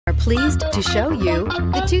Pleased to show you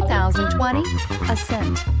the 2020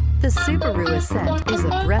 Ascent. The Subaru Ascent is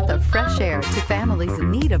a breath of fresh air to families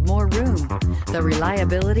in need of more room. The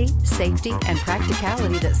reliability, safety, and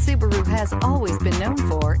practicality that Subaru has always been known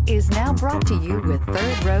for is now brought to you with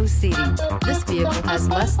third-row seating. This vehicle has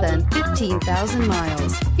less than 15,000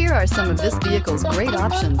 miles. Here are some of this vehicle's great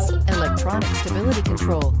options: electronic stability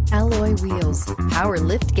control, alloy wheels, power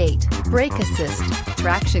liftgate, brake assist,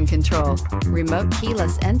 traction control, remote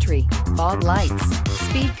keyless entry, fog lights,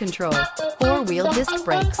 speed control, four-wheel disc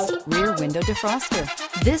brakes, rear window defroster.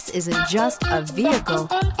 This isn't just a vehicle,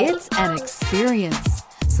 it's an experience.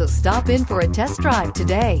 So stop in for a test drive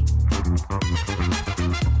today.